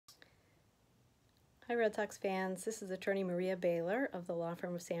Hi Red Sox fans, this is attorney Maria Baler of the law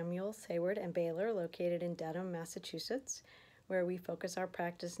firm of Samuels, Hayward & Baler located in Dedham, Massachusetts, where we focus our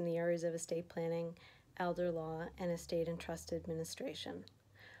practice in the areas of estate planning, elder law, and estate and trust administration.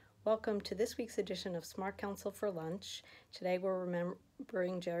 Welcome to this week's edition of Smart Counsel for Lunch. Today we're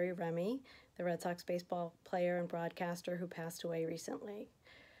remembering Jerry Remy, the Red Sox baseball player and broadcaster who passed away recently.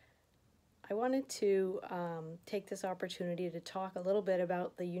 I wanted to take this opportunity to talk a little bit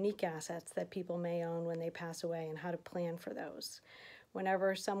about the unique assets that people may own when they pass away and how to plan for those.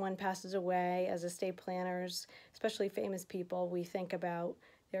 Whenever someone passes away, as estate planners, especially famous people, we think about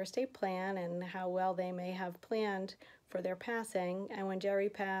their estate plan and how well they may have planned for their passing. And when Jerry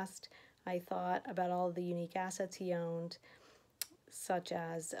passed, I thought about all of the unique assets he owned, such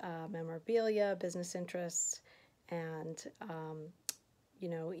as memorabilia, business interests, and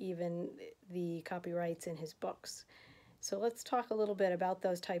even the copyrights in his books. So let's talk a little bit about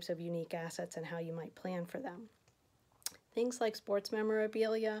those types of unique assets and how you might plan for them. Things like sports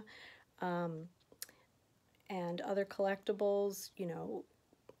memorabilia and other collectibles,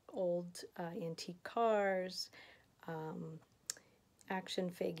 old antique cars, action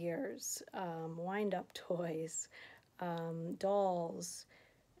figures, wind-up toys, dolls,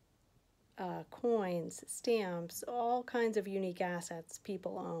 coins, stamps, all kinds of unique assets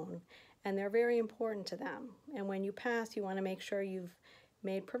people own, and they're very important to them. And when you pass, you want to make sure you've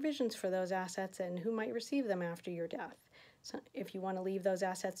made provisions for those assets and who might receive them after your death. So if you want to leave those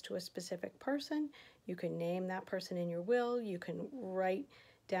assets to a specific person, you can name that person in your will. You can write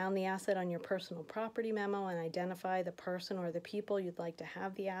down the asset on your personal property memo and identify the person or the people you'd like to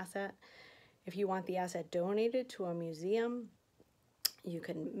have the asset. If you want the asset donated to a museum, you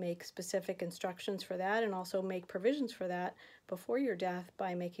can make specific instructions for that and also make provisions for that before your death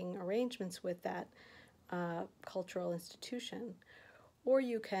by making arrangements with that cultural institution. Or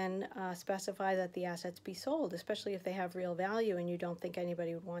you can specify that the assets be sold, especially if they have real value and you don't think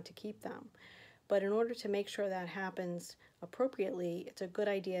anybody would want to keep them. But in order to make sure that happens appropriately, it's a good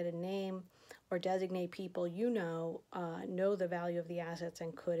idea to name or designate people know the value of the assets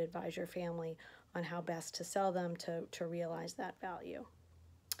and could advise your family on how best to sell them to realize that value.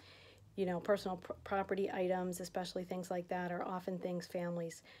 Personal property items, especially things like that, are often things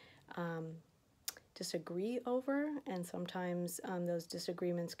families disagree over, and sometimes those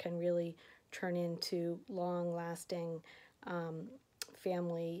disagreements can really turn into long-lasting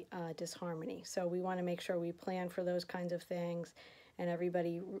family disharmony. So we want to make sure we plan for those kinds of things and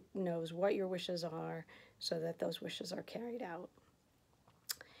everybody knows what your wishes are so that those wishes are carried out.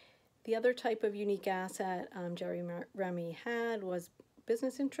 The other type of unique asset Jerry Remy had was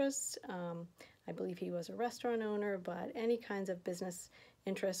business interests. I believe he was a restaurant owner, but any kinds of business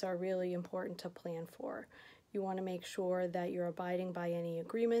interests are really important to plan for. You want to make sure that you're abiding by any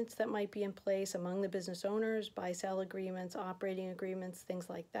agreements that might be in place among the business owners, buy-sell agreements, operating agreements, things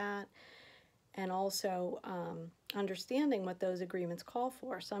like that. And also understanding what those agreements call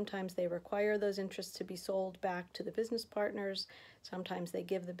for. Sometimes they require those interests to be sold back to the business partners. Sometimes they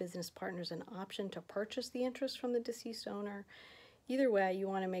give the business partners an option to purchase the interest from the deceased owner. Either way, you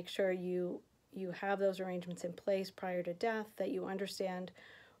want to make sure you have those arrangements in place prior to death, that you understand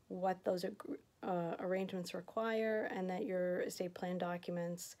what those arrangements require, and that your estate plan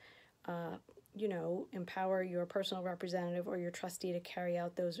documents empower your personal representative or your trustee to carry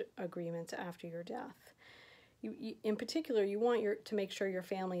out those agreements after your death. In particular, you want to make sure your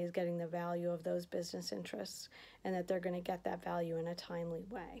family is getting the value of those business interests and that they're going to get that value in a timely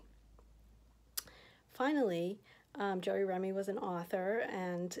way. Finally, Jerry Remy was an author,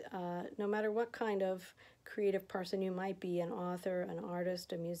 and no matter what kind of creative person you might be, an author, an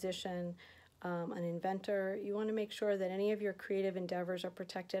artist, a musician, an inventor, you want to make sure that any of your creative endeavors are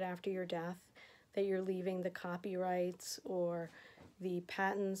protected after your death, that you're leaving the copyrights or the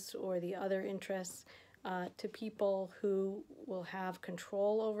patents or the other interests to people who will have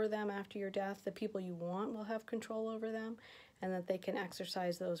control over them after your death. The people you want will have control over them, and that they can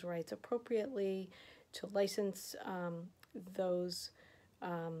exercise those rights appropriately to license those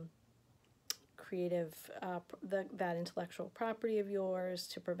that intellectual property of yours,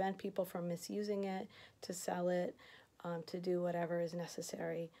 to prevent people from misusing it, to sell it, to do whatever is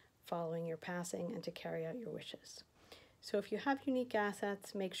necessary following your passing and to carry out your wishes. So if you have unique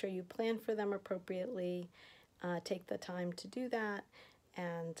assets, make sure you plan for them appropriately, take the time to do that,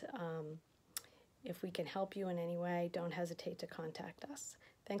 and if we can help you in any way, don't hesitate to contact us.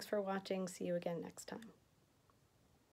 Thanks for watching. See you again next time.